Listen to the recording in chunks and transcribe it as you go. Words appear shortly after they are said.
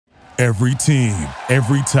Every team,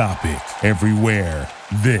 every topic, everywhere.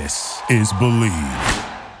 This is Believe.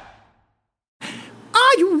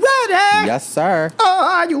 Are you ready? Yes, sir. Oh,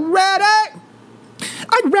 are you ready?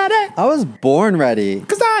 Are you ready? I was born ready.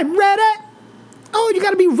 Because I'm ready. Oh, you got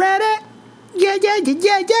to be ready. Yeah.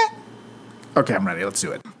 Okay, I'm ready. Let's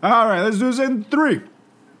do it. All right, let's do this in 3,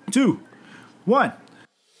 2, 1.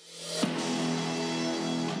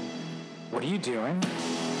 What are you doing?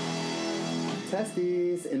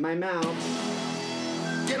 Testes in my mouth.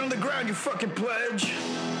 Get on the ground, you fucking pledge!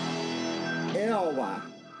 Ew.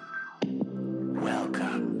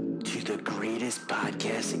 Welcome to the greatest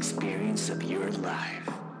podcast experience of your life.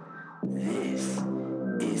 This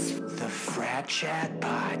is the Frat Chat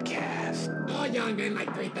Podcast. All young men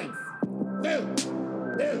like 3 things. Food,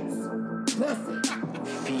 booze, pussy.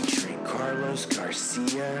 Featuring Carlos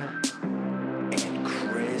Garcia and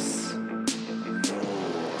Chris Moore.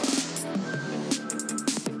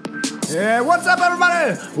 Yeah, what's up,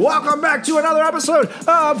 everybody? Welcome back to another episode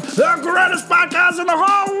of the greatest podcast in the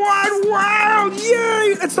whole wide world.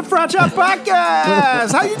 Yay! It's the Frat Chat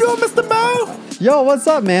Podcast. How you doing, Mr. Mo? Yo, what's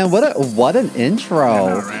up, man? What an intro. I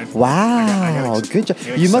know, right? Wow, good job.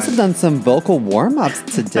 You must have done some vocal warm-ups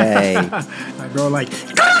today. I go like,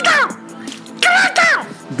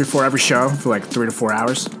 before every show for like 3 to 4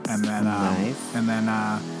 hours. And then, Nice.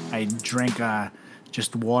 I drink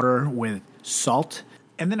just water with salt.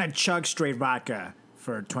 And then I chug straight vodka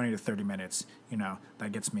for 20 to 30 minutes. You know,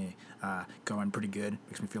 that gets me going pretty good.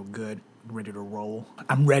 Makes me feel good, ready to roll.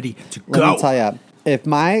 I'm ready to go. Let me tell you, if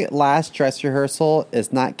my last dress rehearsal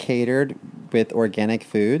is not catered with organic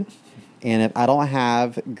food, and if I don't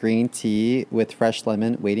have green tea with fresh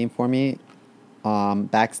lemon waiting for me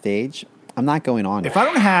backstage, I'm not going on. If I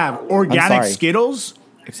don't have organic sorry. Skittles,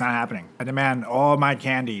 it's not happening. I demand all my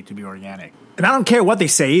candy to be organic. And I don't care what they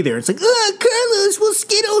say either. It's like, Carlos, well,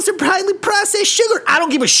 Skittles are probably processed sugar. I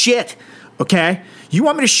don't give a shit, okay? You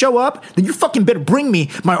want me to show up? Then you fucking better bring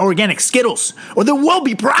me my organic Skittles, or there will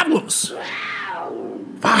be problems.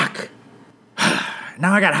 Fuck.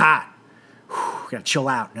 Now I got hot. Gotta chill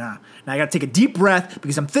out. Now I gotta take a deep breath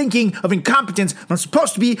because I'm thinking of incompetence when I'm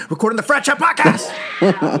supposed to be recording the Frat Chat Podcast.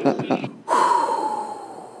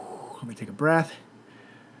 Let me take a breath.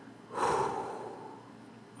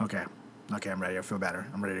 Okay, I'm ready. I feel better.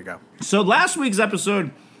 I'm ready to go. So last week's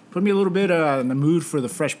episode put me a little bit in the mood for the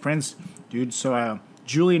Fresh Prince, dude. So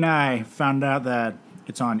Julie and I found out that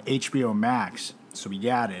it's on HBO Max, so we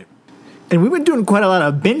got it. And we've been doing quite a lot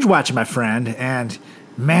of binge watching, my friend, and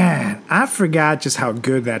man, I forgot just how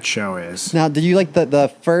good that show is. Now, did you like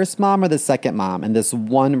the first mom or the second mom? And this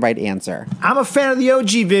one right answer. I'm a fan of the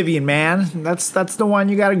OG Vivian, man. That's the one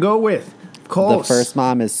you got to go with. Close. The first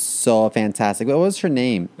mom is so fantastic. What was her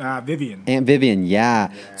name? Vivian. Aunt Vivian,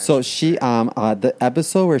 yeah. So she, the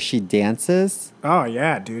episode where she dances. Oh,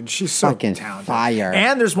 yeah, dude. She's so fucking talented. fire.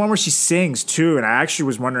 And there's one where she sings, too, and I actually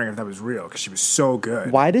was wondering if that was real because she was so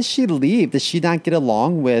good. Why did she leave? Did she not get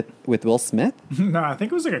along with Will Smith? No, I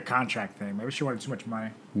think it was like a contract thing. Maybe she wanted too much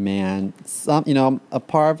money. Man, a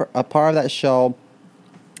part of that show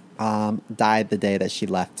died the day that she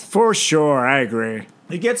left. For sure, I agree.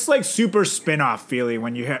 It gets like super spin-off feeling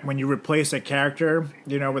when you replace a character,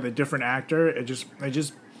 with a different actor. It just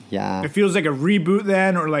Yeah. It feels like a reboot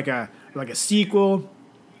then, or like a sequel.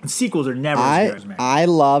 And sequels are never as good as, man. I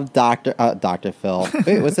love Dr. Phil.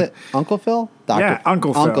 Wait, was it Uncle Phil? Yeah,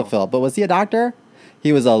 Uncle Phil. Uncle Phil. But was he a doctor?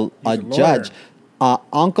 He was a judge.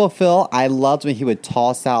 Uncle Phil, I loved when he would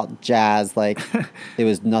toss out jazz like it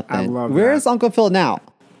was nothing. I love Where that. is Uncle Phil now?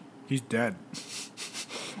 He's dead.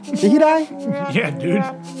 Did he die? Yeah, dude.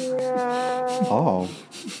 Oh.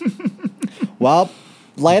 Well,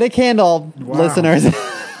 light a candle, Wow. listeners.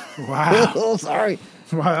 Wow. Oh, sorry.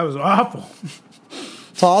 Wow, that was awful.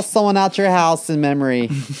 Toss someone out your house in memory.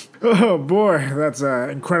 Oh, boy. That's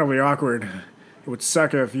incredibly awkward. It would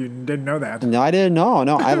suck if you didn't know that. No, I didn't know.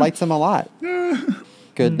 No, I liked him a lot.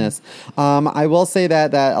 Goodness. I will say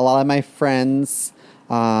that a lot of my friends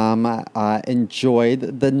enjoyed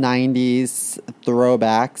the 90s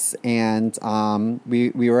throwbacks, and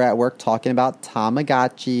we were at work talking about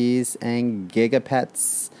Tamagotchis and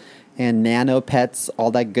Gigapets and Nanopets,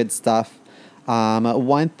 all that good stuff.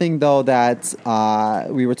 One thing, though, that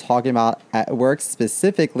we were talking about at work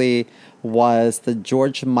specifically was the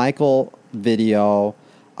George Michael video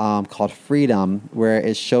called Freedom, where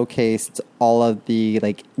it showcased all of the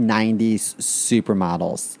 90s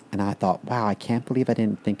supermodels. And I thought, wow, I can't believe I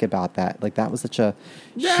didn't think about that. That was such a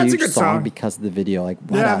huge good song because of the video. The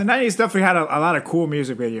 90s definitely had a lot of cool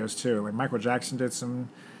music videos too. Like Michael Jackson did some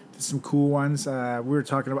cool ones. We were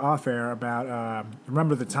talking off air about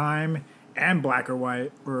Remember the Time and Black or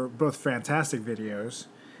White were both fantastic videos.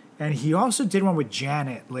 And he also did one with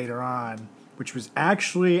Janet later on, which was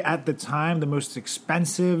actually, at the time, the most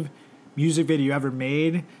expensive music video ever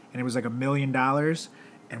made. And it was like $1 million.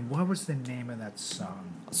 And what was the name of that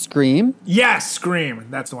song? Scream? Yes, Scream.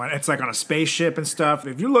 That's the one. It's like on a spaceship and stuff.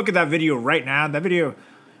 If you look at that video right now, that video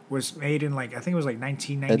was made in like, I think it was like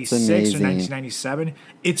 1996 or 1997.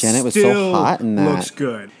 It Janet was still so hot in that. looks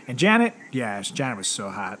good. And Janet, yes, Janet was so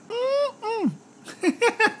hot. I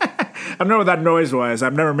don't know what that noise was.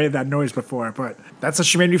 I've never made that noise before, but that's how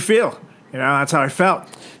she made me feel. You know, that's how I felt.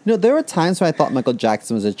 You know, there were times when I thought Michael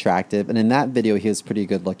Jackson was attractive, and in that video, he was pretty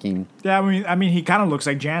good looking. Yeah, I mean, he kind of looks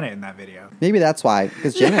like Janet in that video. Maybe that's why,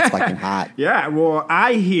 because Janet's fucking hot. Yeah, well,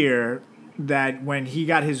 I hear that when he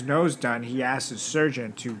got his nose done, he asked his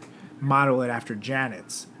surgeon to model it after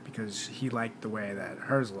Janet's because he liked the way that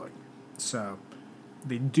hers looked. So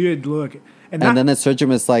they did look. And then the surgeon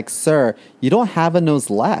was like, "Sir, you don't have a nose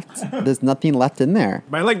left. There's nothing left in there."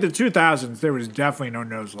 By like the 2000s, there was definitely no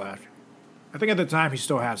nose left. I think at the time he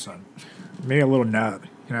still had some. Maybe a little nub,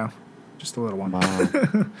 you know? Just a little one. Wow.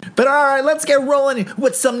 But all right, let's get rolling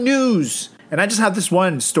with some news. And I just have this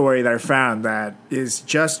one story that I found that is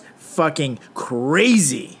just fucking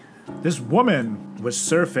crazy. This woman was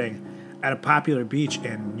surfing at a popular beach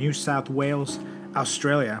in New South Wales,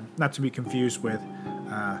 Australia. Not to be confused with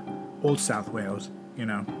Old South Wales, you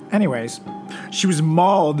know. Anyways, she was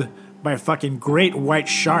mauled by a fucking great white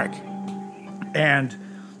shark. And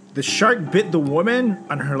the shark bit the woman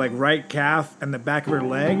on her like right calf and the back of her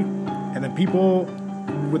leg. And the people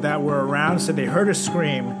that were around said they heard her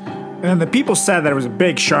scream. And the people said that it was a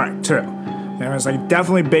big shark too. And it was like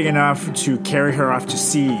definitely big enough to carry her off to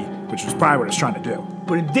sea, which was probably what it was trying to do.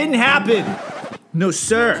 But it didn't happen. No,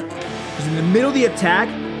 sir. Because in the middle of the attack,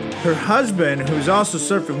 her husband, who was also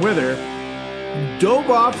surfing with her, dove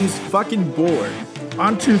off his fucking board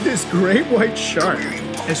onto this great white shark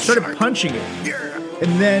and started punching it.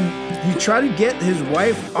 And then he tried to get his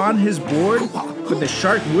wife on his board, but the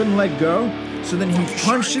shark wouldn't let go. So then he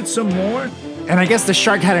punched it some more. And I guess the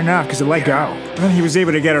shark had enough because it let go. And then he was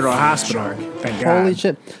able to get her to a hospital. Thank God. Holy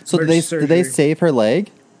shit. So did they save her leg?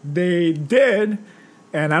 They did.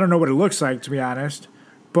 And I don't know what it looks like, to be honest.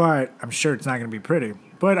 But I'm sure it's not going to be pretty.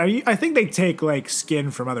 But I think they take, like, skin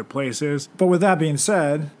from other places. But with that being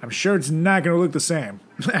said, I'm sure it's not going to look the same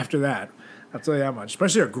after that. I'll tell you that much.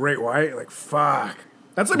 Especially a great white. Like, fuck.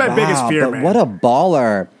 That's like my biggest fear, but man. What a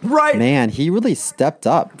baller. Right. Man, he really stepped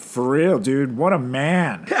up. For real, dude. What a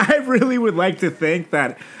man. I really would like to think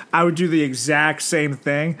that I would do the exact same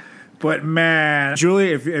thing. But, man,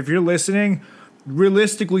 Julie, if you're listening,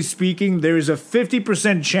 realistically speaking, there's a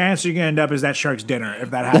 50% chance you're going to end up as that shark's dinner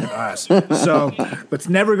if that happened to us. So let's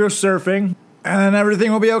never go surfing, and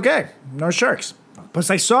everything will be okay. No sharks. Plus,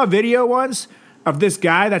 I saw a video once of this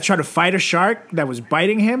guy that tried to fight a shark that was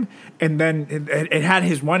biting him, and then it had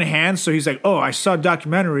his one hand, so he's like, oh, I saw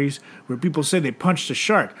documentaries where people say they punched a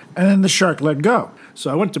shark, and then the shark let go. So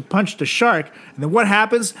I went to punch the shark, and then what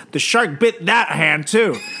happens? The shark bit that hand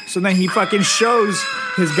too. So then he fucking shows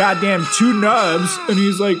his goddamn two nubs, and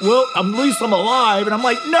he's like, well, at least I'm alive. And I'm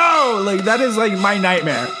like, no! Like, that is like my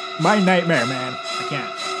nightmare. My nightmare, man. I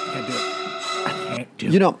can't do it.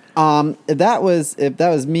 You know, if that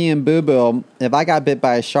was me and Boo Boo, if I got bit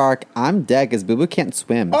by a shark, I'm dead because Boo Boo can't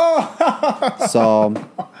swim. Oh. So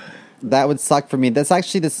that would suck for me. That's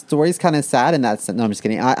actually, the story's kind of sad in that sense. No, I'm just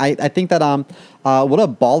kidding. I think that what a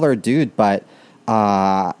baller dude, but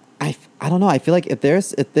I don't know. I feel like if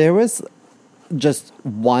there was just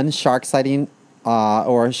one shark sighting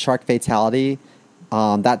or shark fatality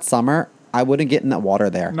that summer, I wouldn't get in that water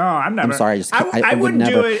there. No, I'm never. I'm sorry. I would wouldn't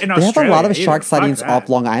never do it in They Australia. have a lot of either. shark Fuck sightings that. off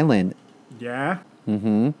Long Island. Yeah?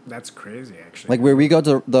 Mm-hmm. That's crazy, actually. Like where we go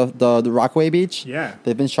to the Rockaway Beach. Yeah.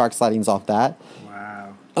 They've been shark sightings off that.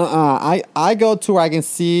 Wow. I go to where I can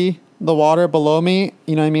see the water below me.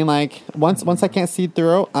 You know what I mean? Like once I can't see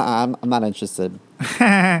through, I'm not interested.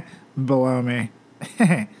 Below me.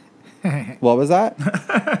 What was that?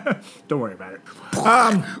 Don't worry about it.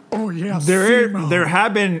 Oh, yeah. There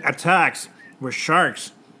have been attacks where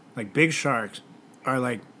sharks, like big sharks, are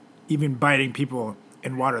like even biting people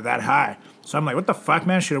in water that high. So I'm like, what the fuck,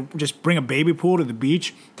 man? Should I just bring a baby pool to the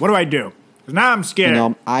beach? What do I do? 'Cause now I'm scared. You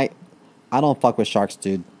know, I don't fuck with sharks,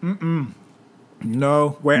 dude.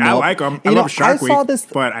 No way. I Nope. like them. I You know, love Shark I saw Week, this-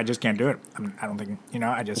 but I just can't do it. I don't think,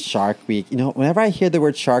 I just... Shark Week. You know, whenever I hear the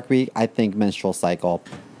word Shark Week, I think menstrual cycle.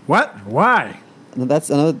 What? Why? I know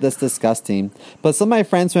that's disgusting. But some of my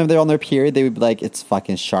friends, whenever they're on their period, they would be like, it's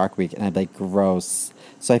fucking Shark Week. And I'd be like, gross.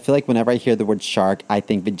 So I feel like whenever I hear the word shark, I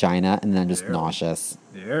think vagina, and then I'm just nauseous.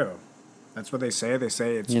 Ew. That's what they say. They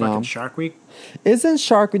say it's You fucking know. Shark Week. Isn't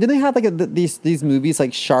Shark? Didn't they have like these movies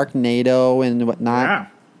like Sharknado and whatnot?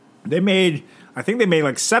 Yeah. I think they made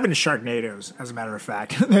like 7 Sharknadoes, as a matter of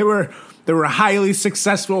fact. They were highly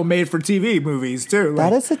successful made-for-TV movies, too.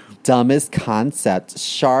 That is the dumbest concept.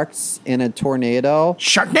 Sharks in a tornado.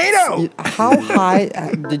 Sharknado! How high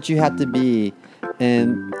did you have to be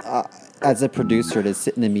as a producer to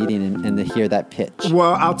sit in a meeting and to hear that pitch?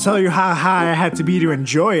 Well, I'll tell you how high I had to be to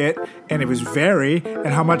enjoy it, and it was very, and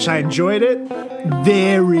how much I enjoyed it,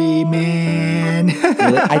 very, man.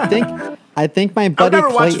 Really? I think my buddy never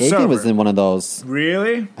Clay watched it Aiken sober. was in one of those.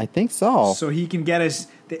 Really? I think so. So he can get us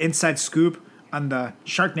the inside scoop on the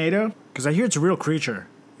Sharknado? Because I hear it's a real creature,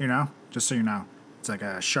 you know? Just so you know. It's like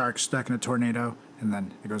a shark stuck in a tornado, and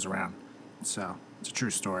then it goes around. So, it's a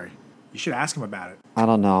true story. You should ask him about it. I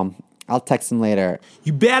don't know. I'll text him later.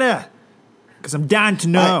 You better! Because I'm dying to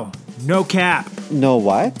know. No cap. No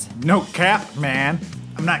what? No cap, man.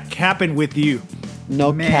 I'm not capping with you.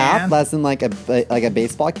 No Man. cap? Less than like a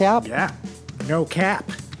baseball cap? Yeah. No cap,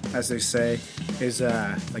 as they say, is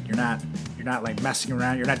like you're not like messing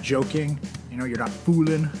around, you're not joking, you know, you're not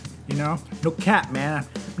fooling, you know? No cap, man.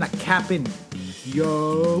 I'm not capping.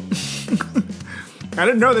 Yo. I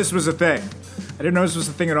didn't know this was a thing. I didn't know this was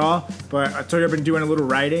a thing at all, but I told you I've been doing a little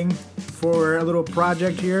writing for a little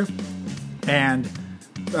project here, and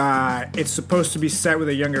it's supposed to be set with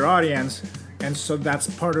a younger audience, and so that's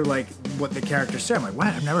part of like what the characters say. I'm like, what?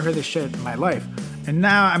 I've never heard this shit in my life. And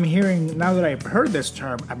now now that I've heard this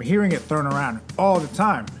term, I'm hearing it thrown around all the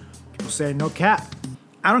time. People say, no cap.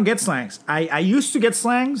 I don't get slangs. I used to get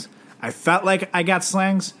slangs. I felt like I got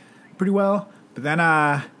slangs pretty well. But then,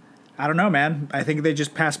 I don't know, man. I think they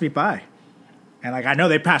just passed me by. And like I know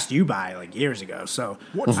they passed you by like years ago. So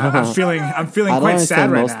I'm feeling I don't quite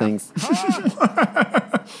sad understand right most now. things.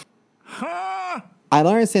 I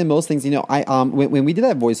don't understand most things. You know, when we did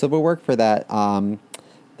that voiceover work for that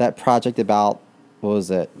that project about, what was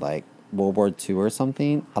it, like World War II or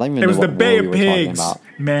something? I don't even know It was what the Bay war we of were talking Pigs, about.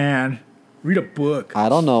 man. Read a book. I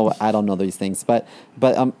don't know these things, but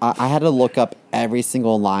I had to look up every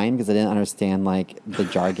single line because I didn't understand like the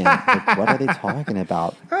jargon. Like, what are they talking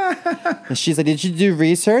about? And she's like, "Did you do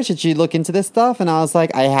research? Did you look into this stuff?" And I was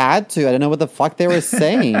like, "I had to. I didn't know what the fuck they were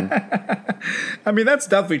saying." I mean, that's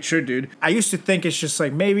definitely true, dude. I used to think it's just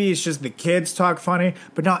like maybe it's just the kids talk funny,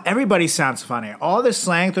 but no, everybody sounds funny. All this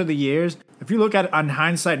slang through the years, if you look at it on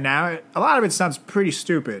hindsight now, a lot of it sounds pretty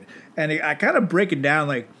stupid. And I kind of break it down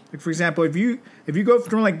like for example, if you go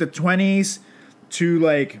from like the 20s to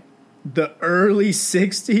like the early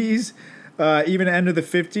 60s, even end of the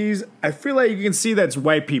 50s, I feel like you can see that's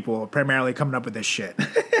white people primarily coming up with this shit.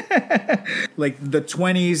 Like the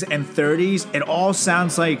 20s and 30s, it all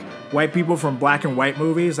sounds like white people from black and white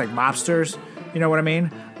movies, like mobsters. You know what I mean?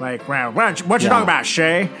 Like, well, what you talking about,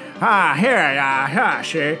 Shay?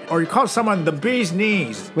 Shay. Or you call someone the bee's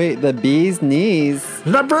knees. Wait, the bee's knees?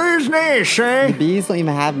 The bee's knees, Shay. The bees don't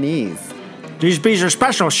even have knees. These bees are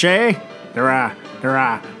special, Shay. They're a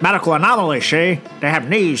medical anomaly, Shay. They have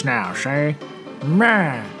knees now, Shay.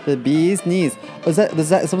 Man. The bee's knees. Is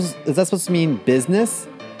that supposed to mean business?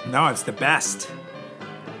 No, it's the best.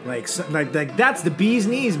 Like that's the bee's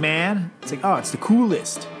knees, man. It's like, oh, it's the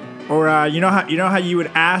coolest. Or you know how you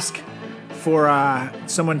would ask for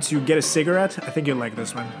someone to get a cigarette? I think you'll like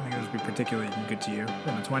this one. I think this would be particularly good to you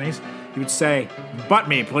in the 20s. You would say, "Butt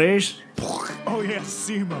me, please." Oh yes,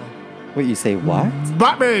 Simo. Wait, you say what?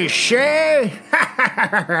 Butt me, Shay.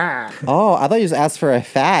 Oh, I thought you just asked for a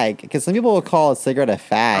fag, because some people will call a cigarette a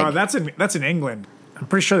fag. Oh, that's in England. I'm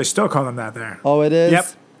pretty sure they still call them that there. Oh, it is?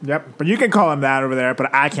 Yep. But you can call them that over there,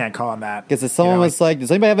 but I can't call them that. Because if someone was like, "Does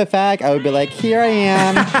anybody have a fag?" I would be like, "Here I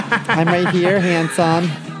am. I'm right here, handsome."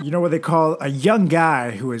 You know what they call a young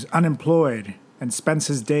guy who is unemployed and spends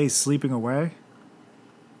his days sleeping away?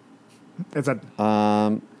 It's a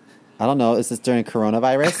I don't know. Is this during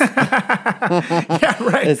coronavirus? yeah,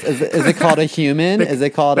 right. Is it called a human? Is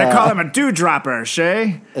it called They call him a dewdropper,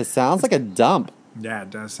 Shay. It sounds like a dump. Yeah, it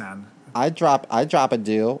does sound. I drop a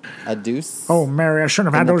deuce. Oh, Mary, I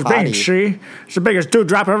shouldn't have had In the those potty. beans, Shay. It's the biggest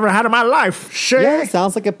dewdrop I've ever had in my life, Shay. Yeah, it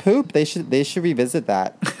sounds like a poop. They should revisit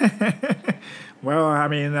that. Well, I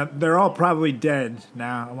mean, they're all probably dead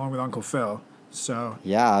now, along with Uncle Phil. So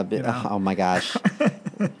Yeah. Oh my gosh.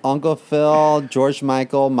 Uncle Phil, George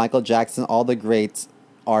Michael, Michael Jackson, all the great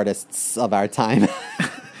artists of our time.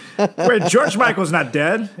 wait, George Michael's not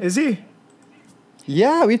dead, is he?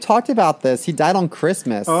 Yeah, we've talked about this. He died on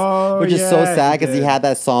Christmas, which is so yeah, sad he because he did. had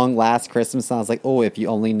that song Last Christmas, and I was like, oh, if you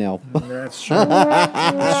only knew. That's true.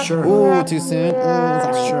 That's true. Ooh, too soon. Ooh,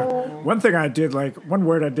 That's sorry. true. One thing I did like, one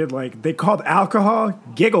word I did like, they called alcohol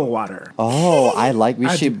giggle water. Oh, we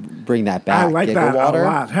should bring that back. I like giggle that water. a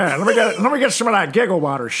lot. Hey, let me get some of that giggle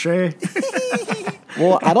water, Shay.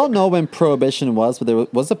 Well, I don't know when Prohibition was, but there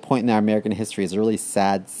was a point in our American history. It's a really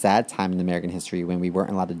sad time in American history when we weren't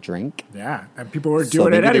allowed to drink. Yeah, and people were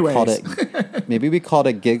doing it anyways. Maybe we called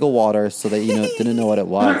it giggle water so that didn't know what it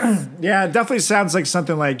was. Yeah, it definitely sounds like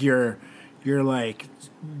something like your like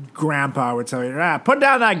grandpa would tell you, put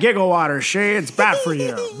down that giggle water, Shay. It's bad for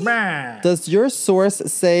you, man. Does your source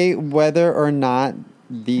say whether or not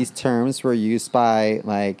these terms were used by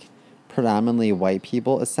like predominantly white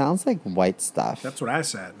people? It sounds like white stuff. That's what I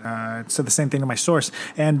said. It said the same thing to my source.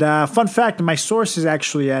 And fun fact, my source is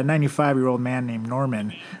actually a 95-year-old man named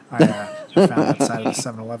Norman. I found outside of the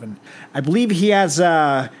 7-Eleven. I believe he has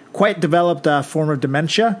quite developed a form of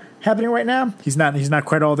dementia happening right now. He's not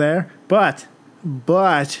quite all there, but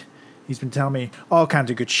he's been telling me all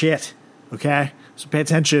kinds of good shit. Okay, so pay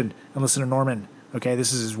attention and listen to Norman. Okay,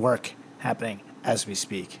 this is his work happening as we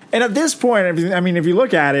speak. And at this point, if you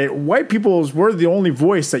look at it, white people were the only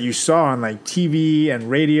voice that you saw on like TV and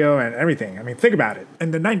radio and everything. I mean, think about it. In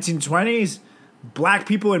the 1920s, black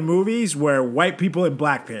people in movies were white people in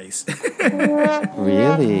blackface.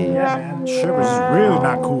 Really? Yeah, man. Shit was really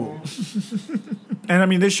not cool. And I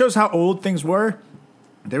mean, this shows how old things were.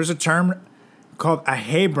 There was a term called a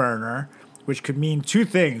hay burner, which could mean two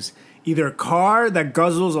things. Either a car that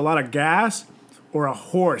guzzles a lot of gas or a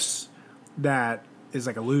horse that is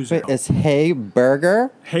like a loser. Wait, it's hay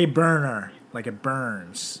burger? Hay burner, like it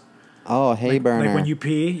burns. Oh, hay burner. Like when you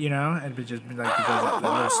pee, and it just like that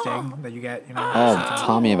little sting that you get, Oh,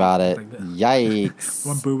 tell me about it. Like Yikes.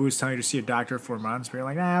 When Boo Boo's telling you to see a doctor for months, but you're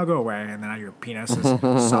like, I'll go away. And then now your penis is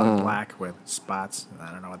solid black with spots.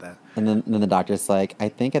 I don't know what that. And then the doctor's like, I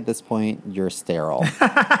think at this point you're sterile.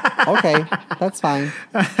 Okay, that's fine.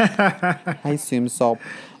 I assume so.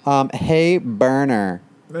 Hay burner.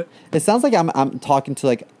 It sounds like I'm talking to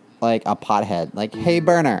like a pothead. Like, hey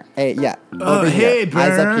burner. Hey, yeah. Over hey here.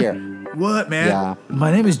 Eyes up burner. here. What, man? Yeah.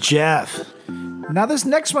 My name is Jeff. Now, this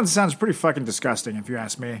next one sounds pretty fucking disgusting, if you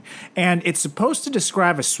ask me. And it's supposed to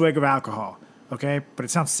describe a swig of alcohol, okay? But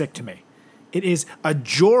it sounds sick to me. It is a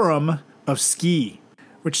jorum of ski,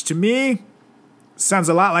 which to me sounds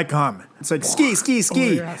a lot like cum. It's like ski.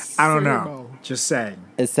 I don't know. Just saying.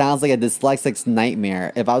 It sounds like a dyslexic's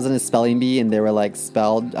nightmare. If I was in a spelling bee and they were like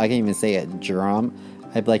spelled, I can't even say it, jorum,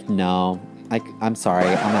 I'd be like, no. I'm sorry.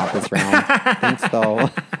 I'm out this round. Thanks, though.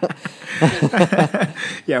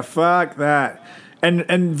 Yeah, fuck that. And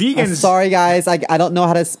vegans. Sorry, guys. I don't know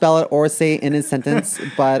how to spell it or say it in a sentence,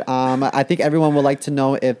 but I think everyone would like to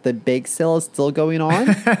know if the bake sale is still going on.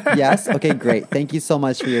 Yes? Okay, great. Thank you so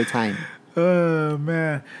much for your time. Oh,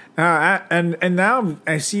 man. And now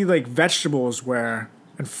I see like vegetables and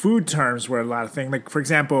food terms where a lot of things. Like, for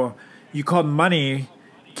example, you called money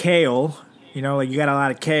kale. Like you got a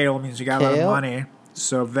lot of kale means you got a lot of money.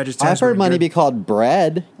 So vegetarians. I've heard money be called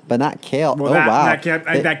bread, but not kale. Well, wow.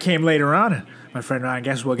 That came later on, my friend. I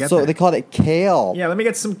guess we'll get so there. They called it kale. Yeah, let me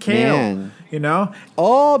get some kale. Man.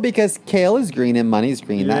 Oh, because kale is green and money's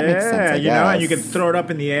green. That makes sense. I guess. And you can throw it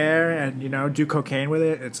up in the air and do cocaine with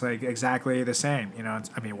it. It's like exactly the same.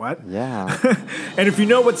 What? Yeah. And if you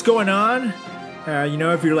know what's going on,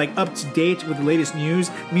 if you're like up to date with the latest news,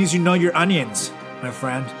 it means you know your onions, my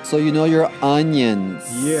friend. So you know your onions.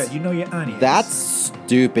 Yeah, you know your onions. That's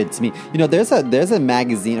stupid to me. There's a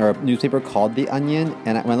magazine or a newspaper called The Onion,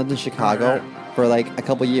 and when I lived in Chicago for like a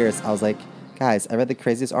couple years, I was like, guys, I read the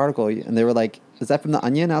craziest article, and they were like, is that from The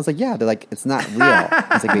Onion? And I was like, yeah. They're like, it's not real. I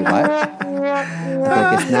was like, wait, what?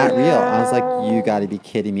 Like, it's not real. I was like, you gotta be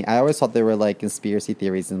kidding me. I always thought they were like conspiracy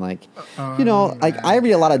theories and like, like I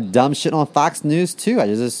read a lot of dumb shit on Fox News too. I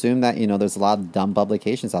just assume that, there's a lot of dumb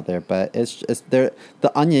publications out there, but it's there.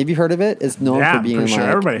 The Onion, have you heard of it? It's known for being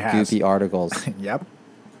like goofy articles. Yep.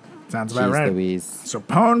 Sounds about right. Louise. So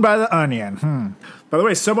pwned by The Onion. By the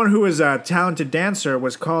way, someone who was a talented dancer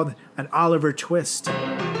was called an Oliver Twist.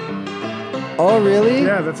 Oh, really?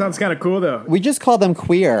 Yeah, that sounds kind of cool, though. We just call them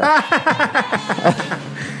queer.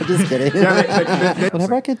 Just kidding.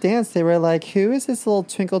 Whenever I could dance, they were like, who is this little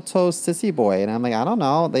twinkle toes sissy boy? And I'm like, I don't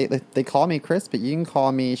know. They call me Chris, but you can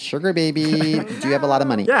call me Sugar Baby. Do you have a lot of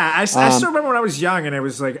money? Yeah, I still remember when I was young, and it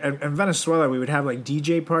was like, in Venezuela, we would have like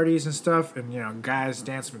DJ parties and stuff, and, guys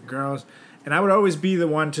dancing with girls. And I would always be the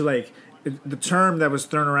one to like, the term that was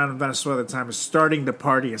thrown around in Venezuela at the time was starting the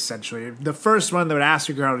party, essentially. The first one that would ask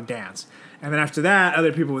a girl to dance. And then after that,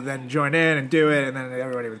 other people would then join in and do it, and then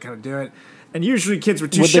everybody would kind of do it. And usually kids were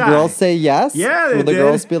too Would shy. the girls say yes? Yeah, they Would the did.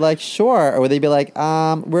 girls be like, sure? Or would they be like,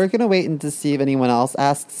 we're going to wait and to see if anyone else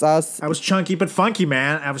asks us? I was chunky but funky,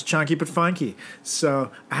 man. I was chunky but funky.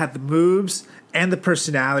 So I had the moves and the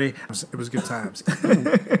personality. It was good times.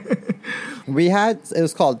 It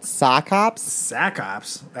was called Sock Hops. Sack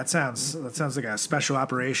Ops. That sounds like a special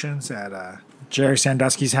operations at Jerry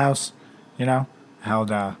Sandusky's house. You know,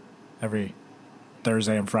 held every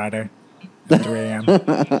Thursday and Friday at 3 a.m.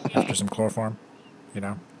 after some chloroform. You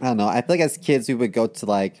know, I don't know. I feel like as kids, we would go to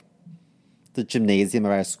like the gymnasium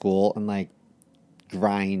of our school and like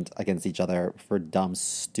grind against each other for dumb,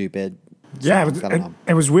 stupid. yeah, songs. I don't know.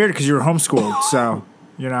 it was weird because you were homeschooled, so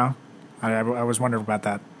you know, I was wondering about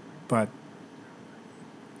that, but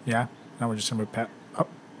yeah, now we're just gonna move past. Oh,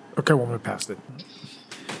 okay, we'll move past it.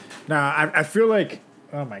 Now I feel like,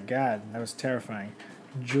 oh my god, that was terrifying.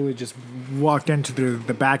 Julie just walked into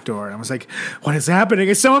the back door and I was like, "What is happening?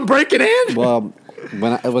 Is someone breaking in?" Well,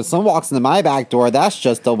 when someone walks into my back door, that's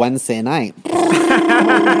just a Wednesday night.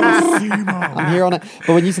 I'm here on it.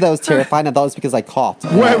 But when you said that was terrifying, I thought it was because I coughed.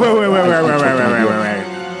 Wait.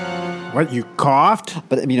 What, you coughed?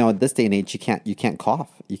 But you know, at this day and age, you can't cough.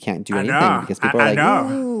 You can't do I anything know. because people are like,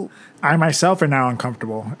 know. I myself are now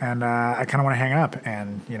uncomfortable, and I kind of want to hang up,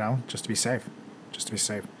 and just to be safe.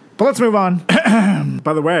 But let's move on.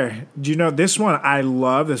 By the way, do you know this one I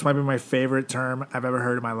love? This might be my favorite term I've ever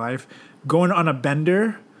heard in my life. Going on a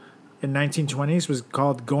bender in 1920s was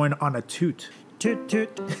called going on a toot. Toot, toot.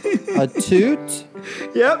 a toot?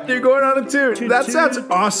 Yep, you're going on a toot. That sounds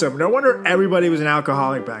awesome. No wonder everybody was an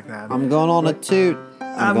alcoholic back then. I'm going on a toot.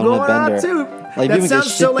 I'm going on a toot. Like, that you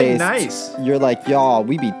sounds so like shit-faced. nice. You're like, y'all,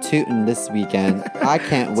 we be tooting this weekend. I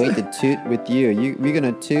can't wait to toot with you. We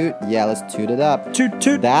gonna toot? Yeah, let's toot it up. Toot,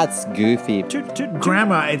 toot. That's goofy. Toot, toot.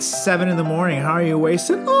 Grandma, it's 7 a.m. How are you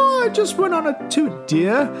wasted? Oh, I just went on a toot,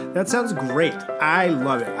 dear. That sounds great. I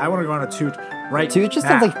love it. I want to go on a toot right now. Toot just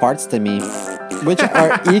sounds like farts to me, which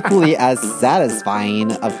are equally as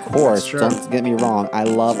satisfying, of course. true. Don't get me wrong. I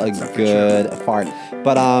love a good fart.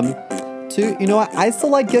 But, toot, you know what? I still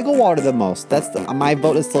like giggle water the most. My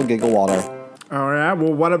vote is still giggle water. All right.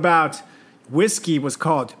 Well, what about whiskey was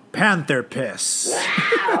called Panther Piss?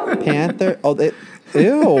 Panther? Oh,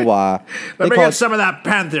 ew. Let me get some of that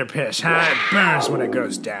Panther Piss. Huh? It burns when it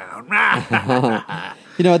goes down.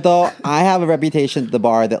 You know what, though? I have a reputation at the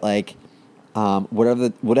bar that, like,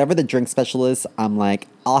 whatever the drink special is, I'm like,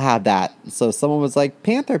 I'll have that. So if someone was like,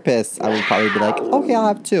 Panther Piss, I would probably be like, okay, I'll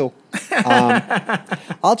have 2.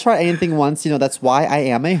 I'll try anything once. That's why I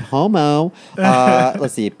am a homo.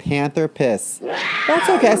 Let's see, Panther Piss. That's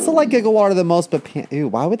okay. I still like giggle water the most, but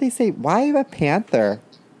why would they say, why a panther?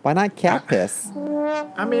 Why not cat piss?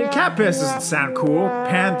 I mean, cat piss doesn't sound cool.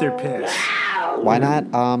 Panther Piss. Why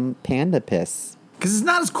not panda piss? Because it's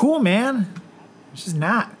not as cool, man. It's just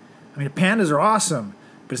not. I mean, pandas are awesome,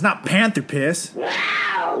 but it's not Panther Piss.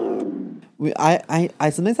 I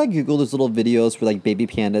sometimes I Google those little videos where like baby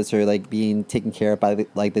pandas are like being taken care of by the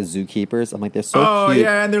zookeepers. I'm like, they're so cute. Oh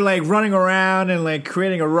yeah, and they're like running around and like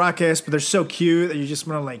creating a ruckus, but they're so cute that you just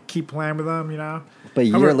want to like keep playing with them, But a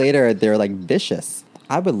year later, they're like vicious.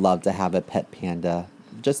 I would love to have a pet panda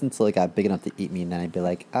just until it got big enough to eat me, and then I'd be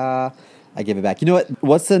like, I give it back. You know what?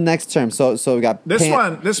 What's the next term? So we got this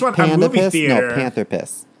one, panda a movie piss? theater. No, panther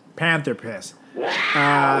piss. Panther Piss.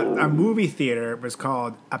 A movie theater was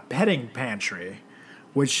called a petting pantry,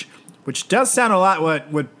 which does sound a lot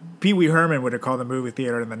what Pee Wee Herman would have called the movie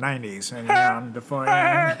theater in the 90s. And before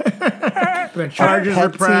the charges were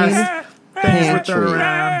pressed, things were thrown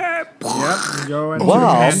around. Yep, go into the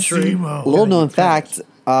pantry. Little known fact,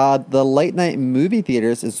 the late night movie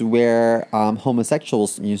theaters is where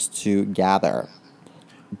homosexuals used to gather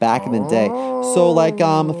back in the day. So, like,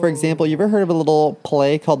 for example, you ever heard of a little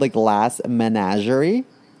play called The Glass Menagerie?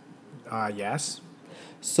 Yes.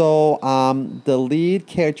 So, the lead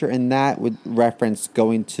character in that would reference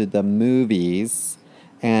going to the movies,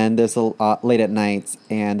 and there's late at night,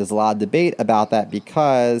 and there's a lot of debate about that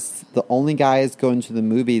because the only guys going to the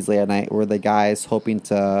movies late at night were the guys hoping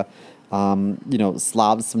to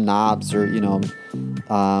slob some knobs or,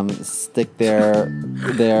 stick their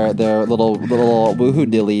little woohoo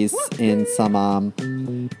dillies in some,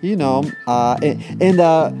 in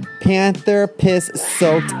the panther piss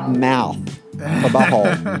soaked mouth or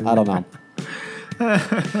butthole. I don't know.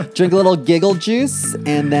 Drink a little giggle juice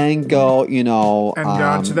and then go, and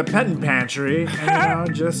go to the petting pantry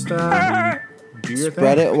and, just do your thing.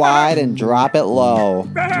 Spread it wide and drop it low.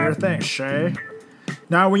 Do your thing, Shay.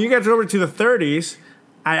 Now, when you get over to the 30s,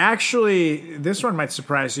 this one might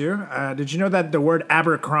surprise you. Did you know that the word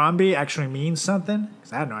Abercrombie actually means something?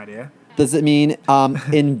 Because I had no idea. Does it mean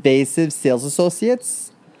invasive sales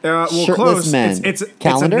associates? Well, Shirtless close. men. It's a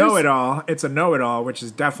Calendars? know-it-all. It's a know-it-all, which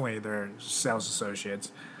is definitely their sales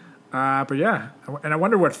associates. But yeah, and I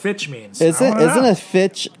wonder what Fitch means. Isn't a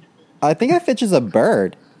Fitch? I think a Fitch is a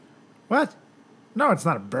bird. What? No, it's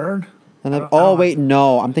not a bird. And I then, don't- wait,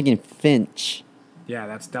 no, I'm thinking finch. Yeah,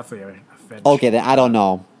 that's definitely a Fitch. Okay, then I don't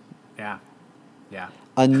know. Yeah.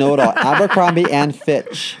 A know-it-all, Abercrombie and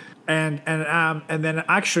Fitch. And then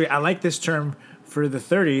actually, I like this term for the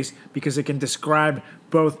 30s because it can describe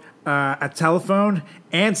both a telephone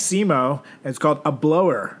and SEMO. It's called a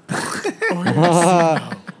blower.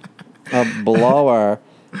 A blower.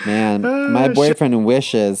 Man, my boyfriend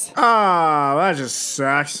wishes. Oh, that just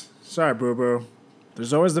sucks. Sorry, boo-boo.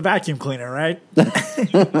 There's always the vacuum cleaner, right?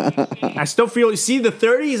 I still feel. See, the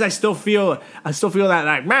 30s. I still feel that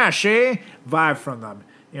like mashy vibe from them.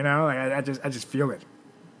 You know, like I just feel it.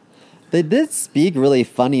 They did speak really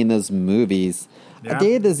funny in those movies. Yeah. I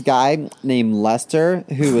dated this guy named Lester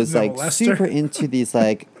who was No, like Lester? super into these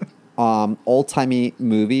like old-timey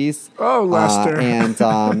movies. Oh, Lester.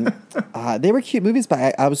 They were cute movies,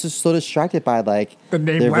 but I was just so distracted by like The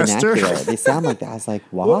name their Lester? vernacular. They sound like that. I was like,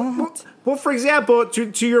 what? Well, for example,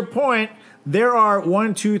 to your point, there are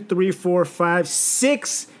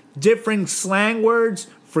 6 different slang words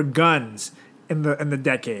for guns in the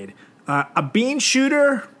decade. A bean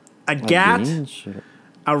shooter, a gat,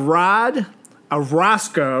 a rod, a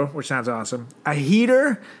Roscoe, which sounds awesome, a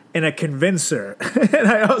heater, and a convincer. And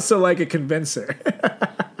I also like a convincer.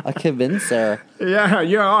 A convincer. Yeah,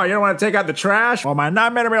 you don't want to take out the trash? Well, my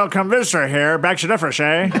 9mm convincer here begs you differ,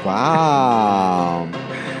 Shay. Wow.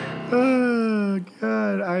 Oh,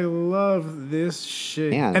 God, I love this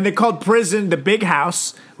shit. Man. And they called prison the big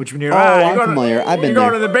house, which when you're, I'm familiar. I've been you're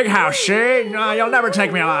going there. to the big house, Shay. No, you'll never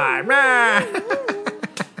take me alive. Nah.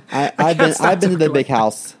 I've been to the big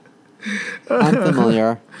house. I'm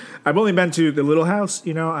familiar. I've only been to the little house,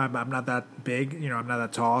 I'm not that big, I'm not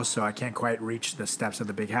that tall, so I can't quite reach the steps of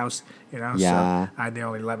the big house, Yeah. So they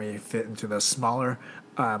only let me fit into the smaller,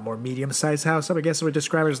 more medium-sized house, I guess I would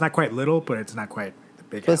describe it. It's not quite little, but it's not quite the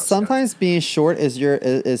big But house. sometimes being short is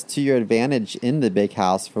to your advantage in the big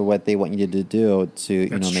house for what they want you to do to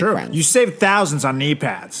That's make true. friends. You save thousands on knee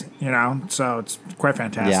pads, so it's quite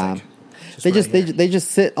fantastic. Yeah. Just They just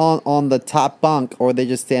sit on the top bunk, or they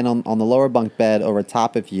just stand on the lower bunk bed over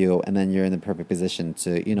top of you, and then you're in the perfect position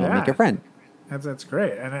to make a friend. That's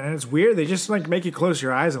great, and it's weird. They just like make you close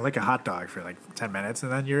your eyes and lick a hot dog for like 10 minutes,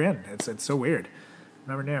 and then you're in. It's so weird.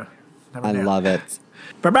 Never knew. I love it.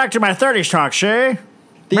 But back to my 30s talk, Shay.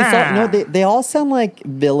 They all sound like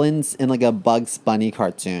villains in like a Bugs Bunny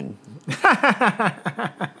cartoon.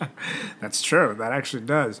 That's true. That actually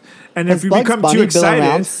does. And Has if you Bugs become Bunny too excited, been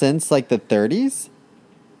around since like the 30s?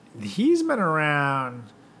 he's been around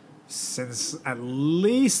since at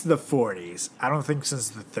least the 40s. I don't think since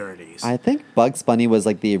the 30s. I think Bugs Bunny was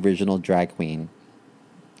like the original drag queen.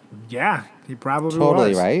 Yeah, he probably Totally,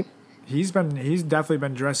 was. right? He's definitely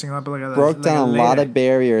been dressing up like a Broke down a lot of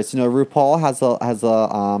barriers. RuPaul has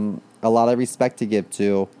a lot of respect to give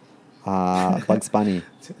to Bugs Bunny,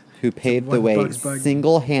 who paved the way Bugs Bunny.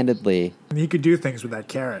 single-handedly. And he could do things with that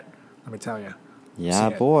carrot. Let me tell you. Yeah,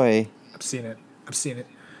 seen it. boy. I've seen it.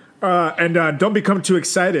 And don't become too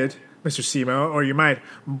excited, Mr. Simo, or you might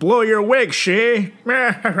blow your wig, she.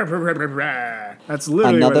 That's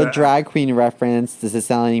literally Another what drag queen reference. This is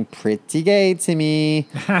sounding pretty gay to me.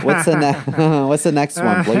 What's the next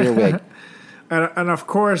one? Blow your wig. And of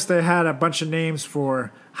course, they had a bunch of names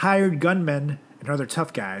for hired gunmen and other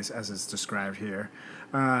tough guys, as is described here.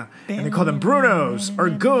 And they call them Brunos, or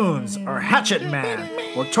Goons, or Hatchet Man,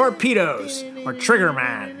 or Torpedoes, or Trigger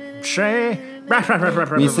Man. Shay.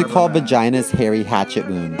 We used to call vaginas hairy hatchet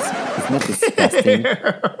wounds. Isn't that disgusting?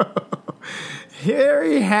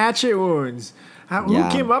 Hairy hatchet wounds. Who Yeah.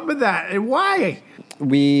 came up with that? And why?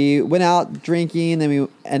 We went out drinking, and we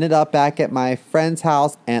ended up back at my friend's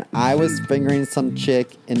house, and I was fingering some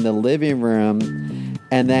chick in the living room,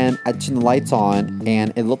 and then I turned the lights on,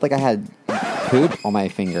 and it looked like I had poop on my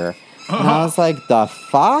finger. And I was like, the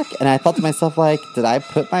fuck? And I thought to myself, like, did I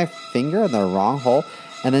put my finger in the wrong hole?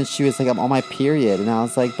 And then she was like, I'm on my period. And I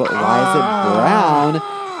was like, but why is it brown?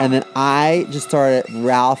 And then I just started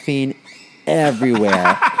ralphing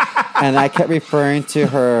everywhere. And I kept referring to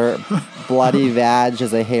her bloody vag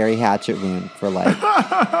as a hairy hatchet wound for like,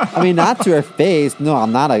 I mean, not to her face. No,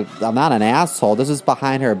 I'm not an asshole. This is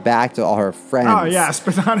behind her back to all her friends. Oh, yes,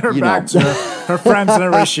 but on her You back know. to her friends and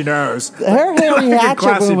everybody she knows. Her hairy Like a hatchet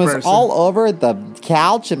classy wound was person. all over the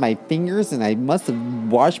couch and my fingers, and I must have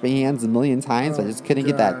washed my hands a million times. I just couldn't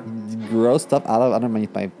get that gross stuff out of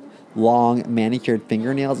underneath my long manicured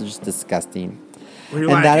fingernails are just disgusting. You're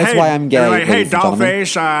And that is why I'm gay, You're like, hey, ladies and gentlemen."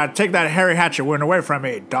 dollface, take that hairy hatchet one away from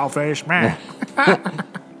me, dollface, man.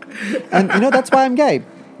 And that's why I'm gay.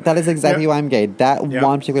 That is exactly Yep. why I'm gay. That Yep.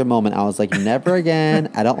 one particular moment, I was like, never again.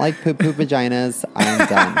 I don't like poop vaginas. I'm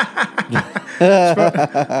done.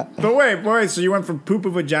 But wait, boy, so you went from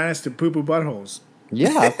poo-poo vaginas to poo-poo buttholes.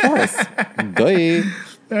 Yeah, of course. Duh.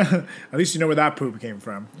 At least you know where that poop came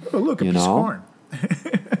from. Oh, look, a You piece of know? corn.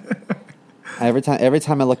 Every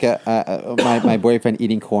time I look at my boyfriend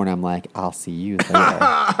eating corn, I'm like, I'll see you later.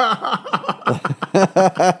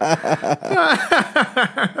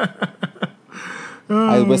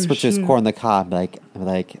 I whisper to his corn in the cob, like,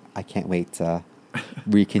 I can't wait to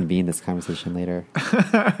reconvene this conversation later.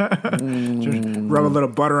 Just rub a little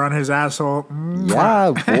butter on his asshole.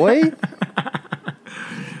 Yeah, boy.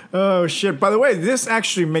 Oh, shit. By the way, this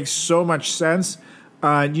actually makes so much sense.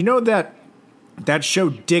 You know that show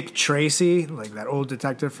Dick Tracy, like that old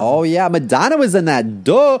detective? Oh, yeah. Madonna was in that.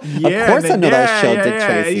 Duh. Yeah, of course I know that show, Dick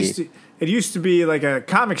yeah. Tracy. It used to be like a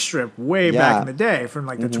comic strip way back in the day from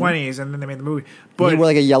like the 20s, and then they made the movie. But He wore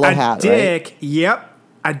like a yellow hat, Dick, right? Yep.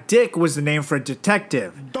 A Dick was the name for a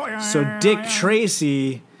detective. So Dick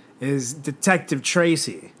Tracy is Detective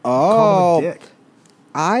Tracy. Call him Oh. Dick.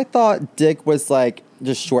 I thought Dick was like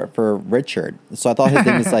just short for Richard. So I thought his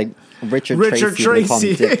name was like Richard Tracy. They call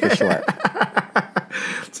him Tracy. Dick for short.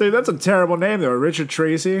 So that's a terrible name, though. Richard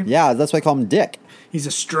Tracy. Yeah, that's why I call him Dick. He's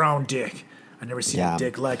a strong dick. I never seen Yeah. a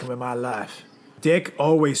dick like him in my life. Dick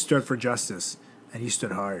always stood for justice, and he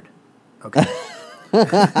stood hard. Okay.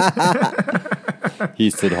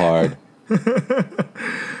 He stood hard.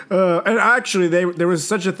 And actually, there was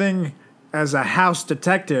such a thing as a house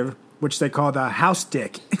detective, which they called a house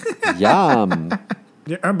dick. Yum.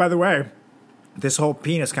 Yeah, and by the way, this whole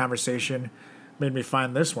penis conversation made me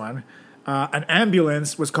find this one. An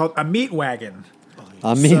ambulance was called a meat wagon.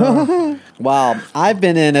 Wow, I've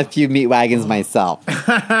been in a few meat wagons myself,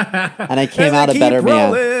 and I came out a better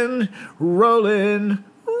man. Rolling.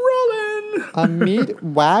 A meat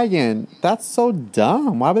wagon. That's so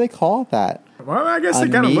dumb. Why would they call it that? Well, I guess A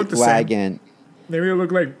they kind of meat look the same. wagon. Maybe it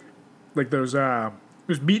looked like those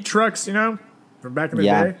meat trucks, from back in the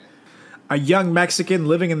Yeah. day. A young Mexican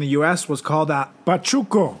living in the U.S. was called a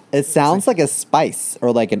pachuco. It sounds like a spice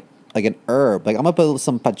or like an herb. Like I'm gonna put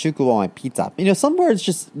some pachuco on my pizza. Some words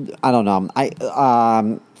just I don't know.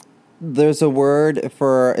 There's a word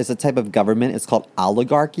for it's a type of government. It's called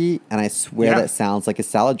oligarchy, and I swear that sounds like a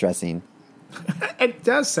salad dressing. It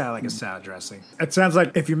does sound like a salad dressing. It sounds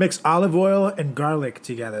like if you mix olive oil and garlic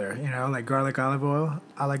together, like garlic olive oil,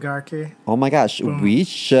 oligarchy. Oh my gosh, we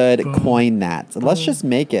should coin that. Let's just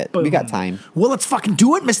make it. We got time. Well, let's fucking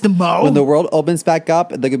do it, Mr. Mo. When the world opens back up,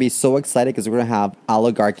 they're gonna be so excited because we're gonna have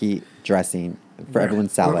oligarchy dressing for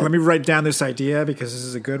everyone's salad. Let me write down this idea because this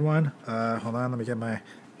is a good one. Hold on, let me get my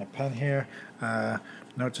pen here.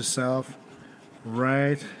 Note to self: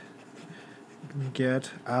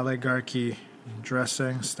 get oligarchy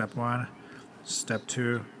dressing. Step 1. Step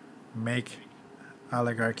 2: make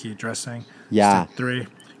oligarchy dressing. Yeah. Step 3: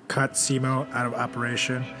 cut Simo out of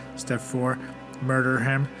operation. Step 4: murder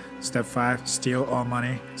him. Step 5: steal all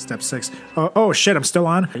money. Step 6: oh shit, I'm still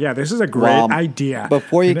on. Yeah, this is a great idea.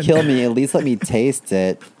 Before you kill me, at least let me taste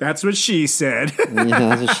it. That's what she said. Yeah,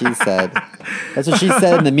 that's what she said. That's what she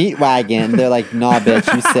said in the meat wagon. They're like, nah, bitch,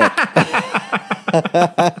 you sick.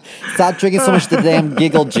 Stop drinking so much the damn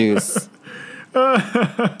giggle juice.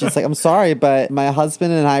 She's like, I'm sorry, but my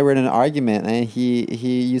husband and I were in an argument, and he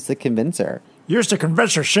used to convince her. Used to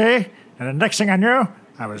convince her, see? And the next thing I knew,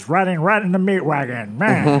 I was riding right in the meat wagon,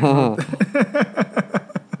 man.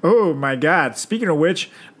 Oh, my God. Speaking of which,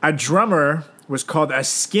 a drummer was called a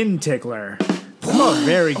skin tickler. Oh,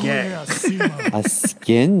 very gay. A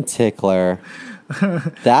skin tickler.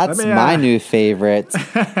 That's my new favorite.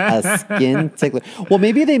 A skin tickler. Well,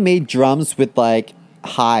 maybe they made drums with like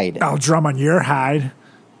hide. I'll drum on your hide.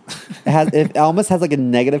 It almost has like a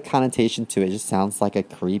negative connotation to it. It just sounds like a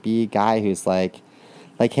creepy guy who's like,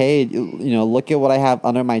 hey, look at what I have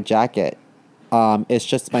under my jacket. It's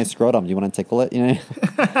just my scrotum. Do you want to tickle it?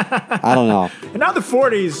 I don't know. And now the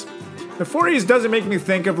 40s. The 40s doesn't make me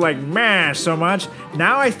think of like man so much.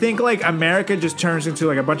 Now I think like America just turns into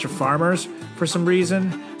like a bunch of farmers for some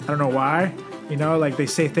reason. I don't know why. Like they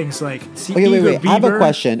say things like. Okay, wait. I have a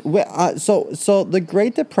question. So the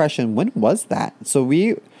Great Depression. When was that? So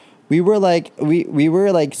we were like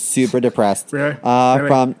super depressed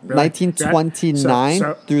from 1929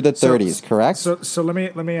 through the 30s. Correct? So let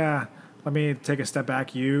me let me take a step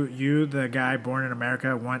back. You, the guy born in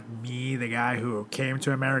America, want me, the guy who came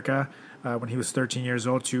to America when he was 13 years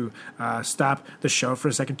old, to stop the show for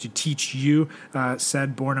a second to teach you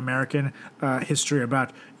said born American history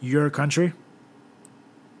about your country?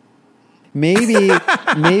 Maybe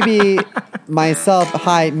myself,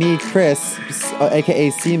 me, Chris, aka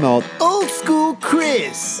Simo, Old school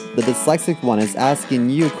Chris. the dyslexic one, is asking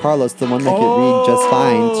you, Carlos, the one that could read just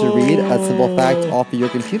fine, to read a simple fact off of your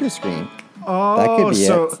computer screen. That could be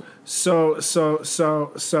it. So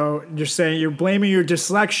you're saying you're blaming your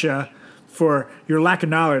dyslexia for your lack of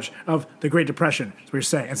knowledge of the Great Depression. That's what you're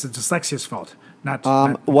saying. It's the dyslexia's fault, not.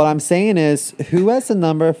 What I'm saying is, who has the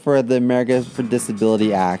number for the Americans for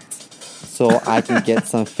Disability Act, so I can get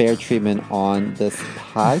some fair treatment on this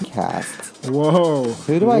podcast? Whoa.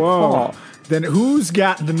 Who do I call? Then who's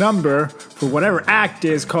got the number for whatever act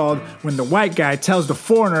is called when the white guy tells the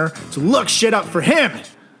foreigner to look shit up for him?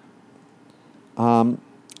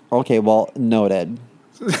 Okay, well, noted.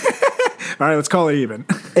 All right, let's call it even.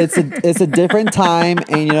 It's a different time,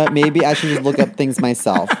 and you know, maybe I should just look up things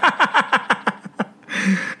myself.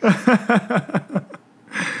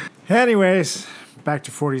 Anyways, back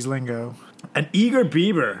to 40s lingo. An eager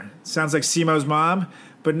beaver sounds like Simo's mom,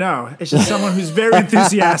 but no, it's just someone who's very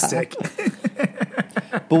enthusiastic.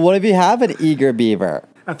 But what if you have an eager beaver?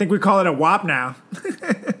 I think we call it a wop now.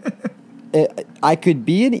 I could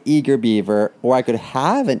be an eager beaver, or I could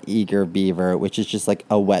have an eager beaver, which is just like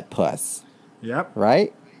a wet puss. Yep.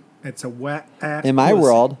 Right? It's a wet ass In my puss.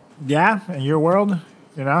 world. Yeah, in your world,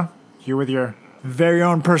 you know, you with your very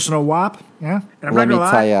own personal wop. Yeah. And I'm Let not me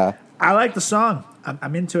gonna tell lie, ya. I like the song.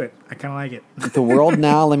 I'm into it. I kind of like it. The world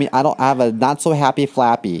now, I have a not so happy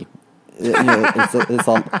flappy. It's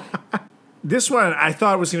a This one I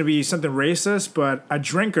thought was going to be something racist, but a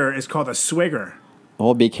drinker is called a swigger.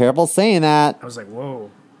 oh, be careful saying that. I was like, whoa.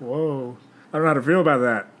 I don't know how to feel about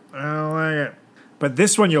that. I don't like it. But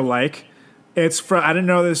this one you'll like. It's from, I didn't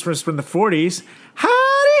know this was from the 40s.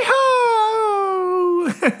 Howdy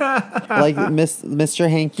ho! Like Mr.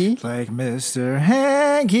 Hanky. Like Mr.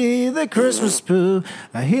 Hanky, the Christmas poo.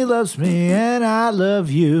 He loves me and I love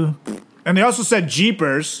you. And they also said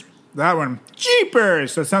Jeepers. That one.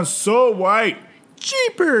 Jeepers! That sounds so white.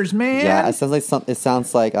 Jeepers, man. Yeah, it sounds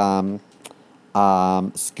like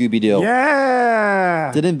Scooby Doo.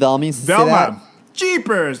 Yeah. Didn't Velma used to say that? Velma.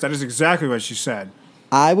 Jeepers. That is exactly what she said.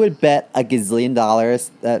 I would bet $1 gazillion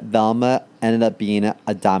that Velma ended up being a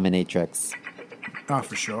dominatrix. Oh,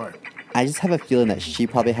 for sure. I just have a feeling that she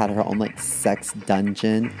probably had her own like sex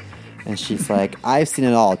dungeon, and she's like, I've seen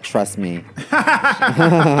it all. Trust me.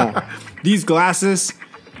 These glasses,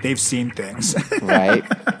 they've seen things. Right?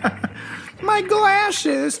 My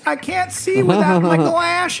glasses. I can't see without my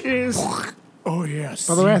glasses. Oh, yes.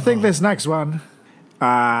 By the way, I think this next one,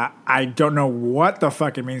 I don't know what the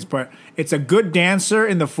fuck it means, but it's a good dancer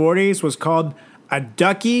in the 40s was called a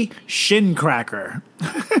ducky shin cracker.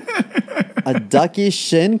 A ducky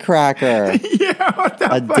shin cracker. Yeah, what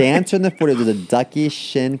the A fuck? dancer in the 40s with a ducky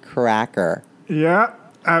shin cracker. Yeah.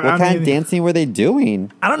 What kind of dancing were they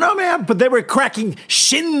doing? I don't know, man, but they were cracking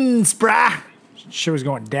shins, brah. Shit was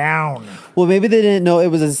going down. Well, maybe they didn't know it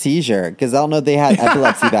was a seizure, because I don't know if they had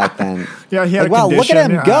epilepsy back then. Yeah, he had like, a wow, look at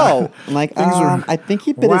condition, him go. I'm like, things were- I think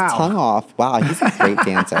he bit Wow. his tongue off. Wow, he's a great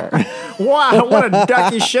dancer. Wow, what a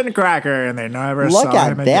ducky shin cracker. And they never Look saw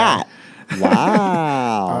him at again. that.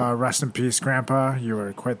 Wow. Rest in peace, Grandpa. You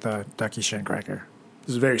were quite the ducky shin cracker. This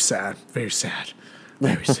is very sad. Very sad.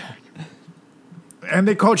 Very sad. And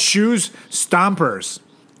they called shoes stompers,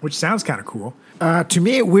 which sounds kind of cool. To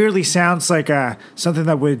me, it weirdly sounds like something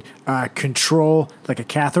that would control like a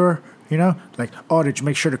catheter, you know? Like, oh, did you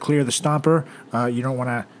make sure to clear the stomper? You don't want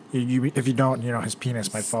to, if you don't, you know, his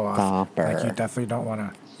penis might fall off. Stomper. Like, you definitely don't want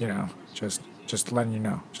to, you know, just letting you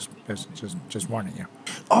know. Just warning you.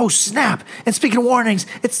 Oh, snap. And speaking of warnings,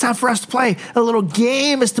 it's time for us to play a little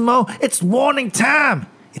game, Mr. Mo. It's warning time.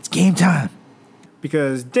 It's game time.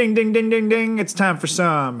 Because ding, ding, ding, ding, ding, it's time for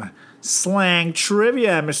some slang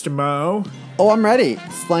trivia, Mr. Mo. Oh, I'm ready.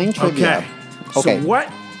 Slang trivia. Okay. So what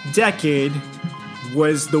decade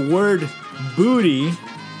was the word booty,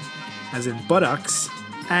 as in buttocks,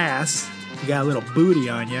 ass, you got a little booty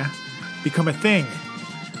on you, become a thing?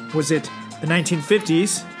 Was it the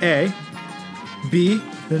 1950s, A, B,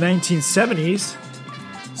 the 1970s,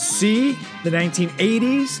 C, the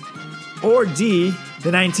 1980s, or D,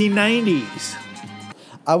 the 1990s?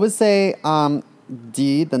 I would say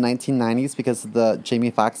D, the 1990s, because of the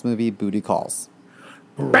Jamie Foxx movie Booty Calls.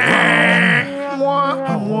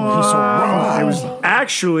 Oh, he's so wrong. It was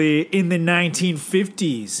actually in the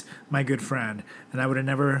 1950s, my good friend, and I would have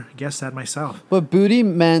never guessed that myself. But booty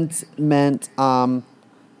meant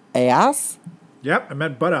ass? Yep, I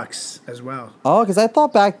meant buttocks as well. Oh, because I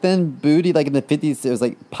thought back then booty, like in the 50s, it was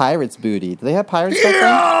like pirates' booty. Did they have pirates back then?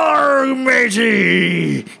 Yarr,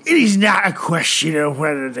 matey! It is not a question of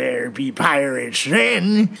whether there be pirates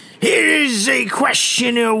then. It is a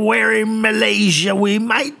question of where in Malaysia we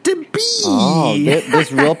might be. Oh,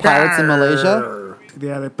 there's real pirates in Malaysia?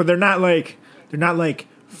 Yeah, but they're not like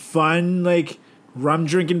fun, like rum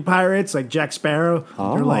drinking pirates like Jack Sparrow.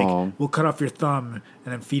 Oh. They're like, we'll cut off your thumb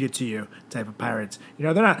and then feed it to you type of pirates. You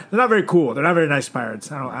know, they're not very cool. They're not very nice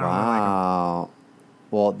pirates. I don't like them. Wow.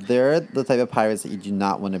 Well, they're the type of pirates that you do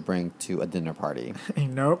not want to bring to a dinner party.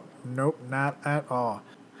 Nope, not at all.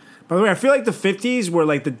 By the way, I feel like the 50s were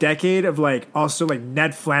like the decade of like also like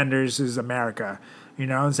Ned Flanders' America. You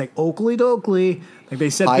know, it's like Oakley dokley. Like they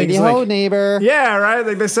said Heidi things ho, like neighbor. yeah, right.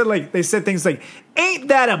 Like they said things like "Ain't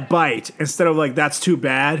that a bite?" instead of like "That's too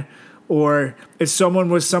bad." Or if someone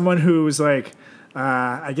was someone who was like,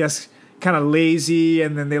 I guess, kind of lazy,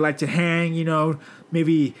 and then they like to hang. You know,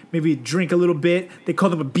 maybe drink a little bit. They call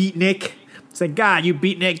them a beatnik. It's like, God, you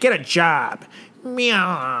beatnik, get a job.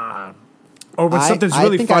 Meow. Or when something's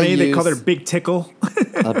really funny, they call it a big tickle.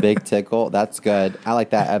 A big tickle. That's good. I like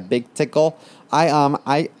that. A big tickle.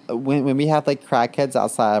 When we have like crackheads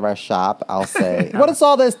outside of our shop, I'll say, "What is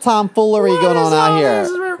all this tomfoolery going on out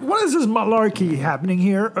here? What is this malarkey happening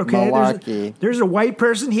here?" Okay, Malarkey. There's a white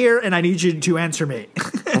person here, and I need you to answer me.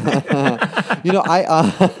 You know,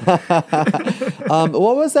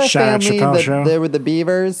 what was that Shout out family Chappelle that Show. there were the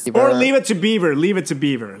Beavers? Or Leave It to Beaver. Leave It to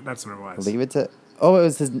Beaver. That's what it was. Leave it to. Oh, it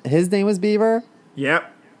was his name was Beaver.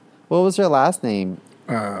 Yep. What was her last name?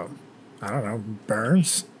 I don't know.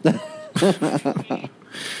 Burns. But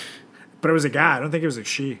it was a guy. I don't think it was a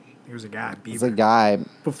she. It was a guy. Beaver. It's a guy.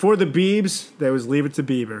 Before the Beebs, there was Leave It to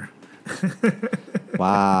Beaver.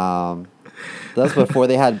 Wow. That's before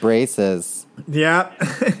they had braces. Yeah,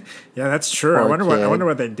 yeah, that's true. I Poor wonder kid.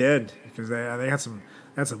 what they did because they had some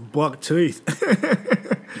buck teeth.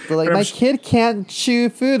 They're like, my kid can't chew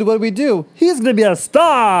food. What do we do? He's gonna be a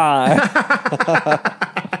star.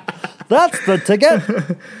 That's the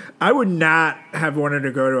ticket. I would not have wanted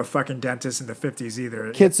to go to a fucking dentist in the 50s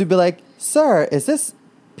either. Kids would be like, "Sir, is this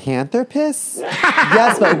panther piss?"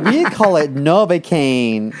 Yes, but we call it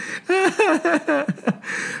Novocaine.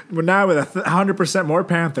 But now with 100% more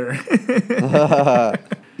panther.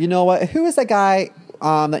 You know what? Who is that guy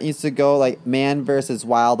that used to go like Man versus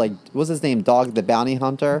Wild? Like, what was his name? Dog the Bounty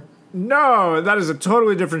Hunter? No, that is a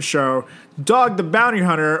totally different show. Dog the Bounty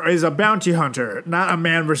Hunter is a bounty hunter, not a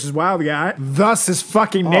Man versus Wild guy. Thus his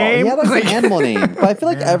fucking name. Oh, he had like an animal name. But I feel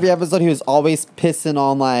like every episode he was always pissing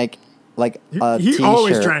on like a he t-shirt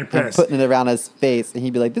always trying to and piss. putting it around his face, and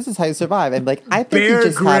he'd be like, "This is how you survive." And like, I think Bear he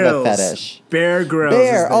just had a Grylls. fetish. Bear Grylls.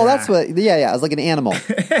 Bear. is the Oh, guy. that's what. Yeah. It was like an animal.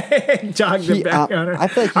 Dog the Bounty Hunter. I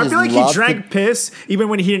feel like he loved drank piss even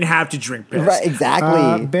when he didn't have to drink piss. Right,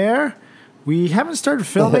 exactly. Bear, we haven't started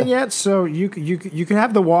filming yet, so you can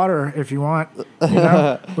have the water if you want. You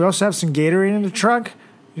know? We also have some Gatorade in the truck.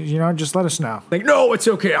 You know, just let us know. Like, no, it's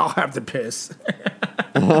okay. I'll have the piss.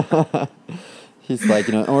 He's like,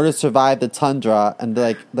 in order to survive the tundra, and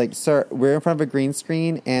they're like, "Sir, we're in front of a green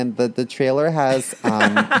screen, and the trailer has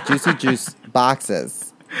Juicy Juice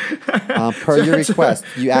boxes. Per your request,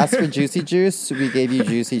 you asked for Juicy Juice, we gave you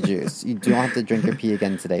Juicy Juice. You don't have to drink your pee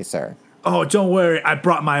again today, sir." Oh, don't worry. I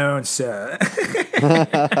brought my own, sir.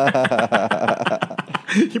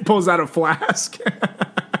 He pulls out a flask.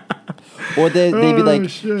 Or they'd be like,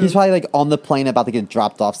 shit. he's probably like on the plane about to get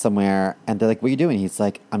dropped off somewhere, and they're like, "What are you doing?" He's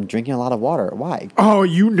like, "I'm drinking a lot of water. Why? Oh,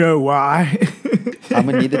 you know why. I'm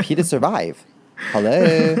gonna need the pee to survive."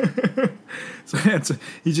 Hello.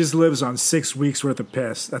 He just lives on 6 weeks worth of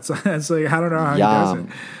piss. That's like, I don't know how Yum. he does it.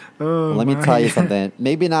 Oh, Let me tell you something.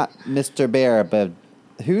 Maybe not Mr. Bear, but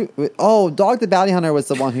who? Oh, Dog the Bounty Hunter was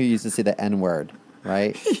the one who used to say the N-word,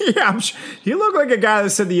 right? Yeah, I'm sure. He looked like a guy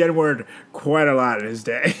that said the N-word quite a lot in his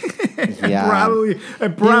day. Yeah. probably He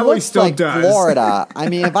looks still like does. Florida. I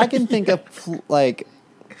mean, if I can think of like,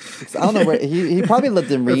 I don't know where he probably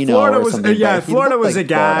lived in Reno Florida or was something. yeah. but he Florida looked was like a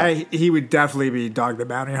guy. Florida. He would definitely be Dog the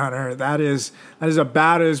Bounty Hunter. That is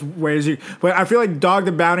about as way as you. But I feel like Dog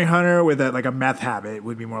the Bounty Hunter with a meth habit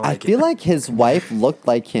would be more I like feel it. like his wife looked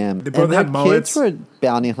like him. They both and their had mullets. kids were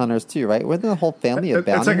bounty hunters too, right? Wasn't the whole family of It's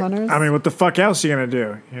bounty like- hunters? I mean, what the fuck else are you gonna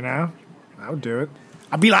do? You know, I would do it.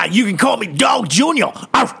 I'd be like, you can call me Dog Junior.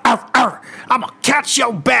 Arf, arf, arf. I'm gonna catch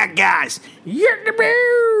your bad guys.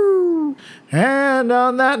 And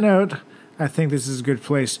on that note, I think this is a good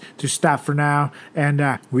place to stop for now,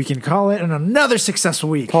 and we can call it another successful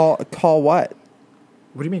week. Call what?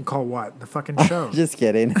 What do you mean call what? The fucking show. Just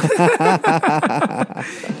kidding.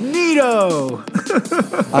 Neato!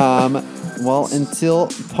 Well, until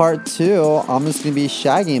part 2, I'm just gonna be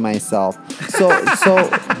shagging myself. So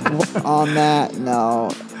on that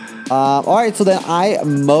note, all right. So then I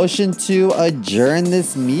motion to adjourn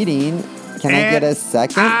this meeting. Can I get a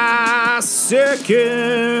second?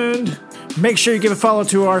 Second. Make sure you give a follow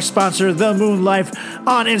to our sponsor, The Moon Life,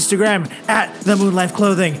 on Instagram at The Moon Life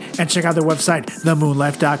Clothing, and check out their website,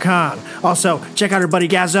 themoonlife.com. Also, check out our buddy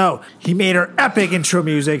Gazzo. He made our epic intro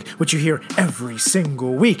music, which you hear every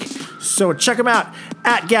single week. So check him out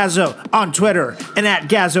at Gazzo on Twitter and at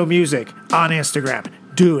Gazzo Music on Instagram.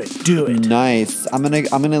 Do it. Nice. I'm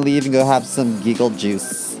gonna leave and go have some giggle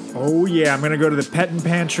juice. Oh yeah, I'm gonna go to the petting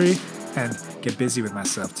pantry and get busy with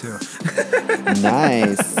myself too.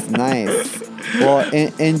 Nice. Well,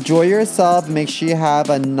 enjoy yourself. Make sure you have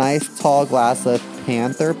a nice tall glass of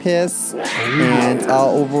panther piss, and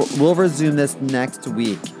we'll resume this next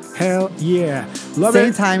week. Hell yeah. Love Same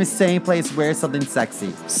it. time, same place, wear something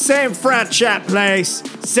sexy. Same frat chat place,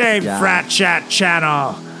 same frat chat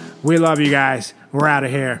channel. We love you guys. We're out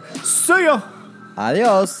of here. See ya.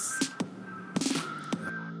 Adios.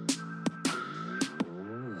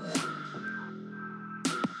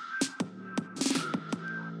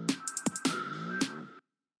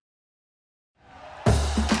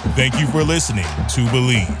 Thank you for listening to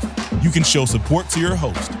Believe. You can show support to your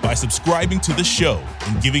host by subscribing to the show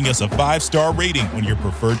and giving us a 5-star rating on your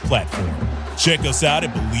preferred platform. Check us out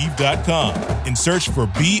at Believe.com and search for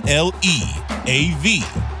BLEAV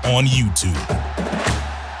on YouTube.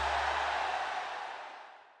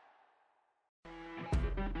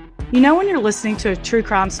 You know when you're listening to a true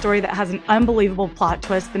crime story that has an unbelievable plot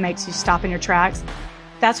twist that makes you stop in your tracks?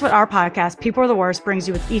 That's what our podcast, People Are the Worst, brings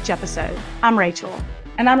you with each episode. I'm Rachel.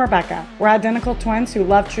 And I'm Rebecca. We're identical twins who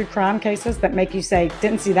love true crime cases that make you say,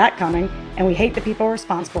 didn't see that coming, and we hate the people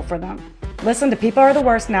responsible for them. Listen to People Are the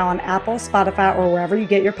Worst now on Apple, Spotify, or wherever you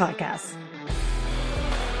get your podcasts.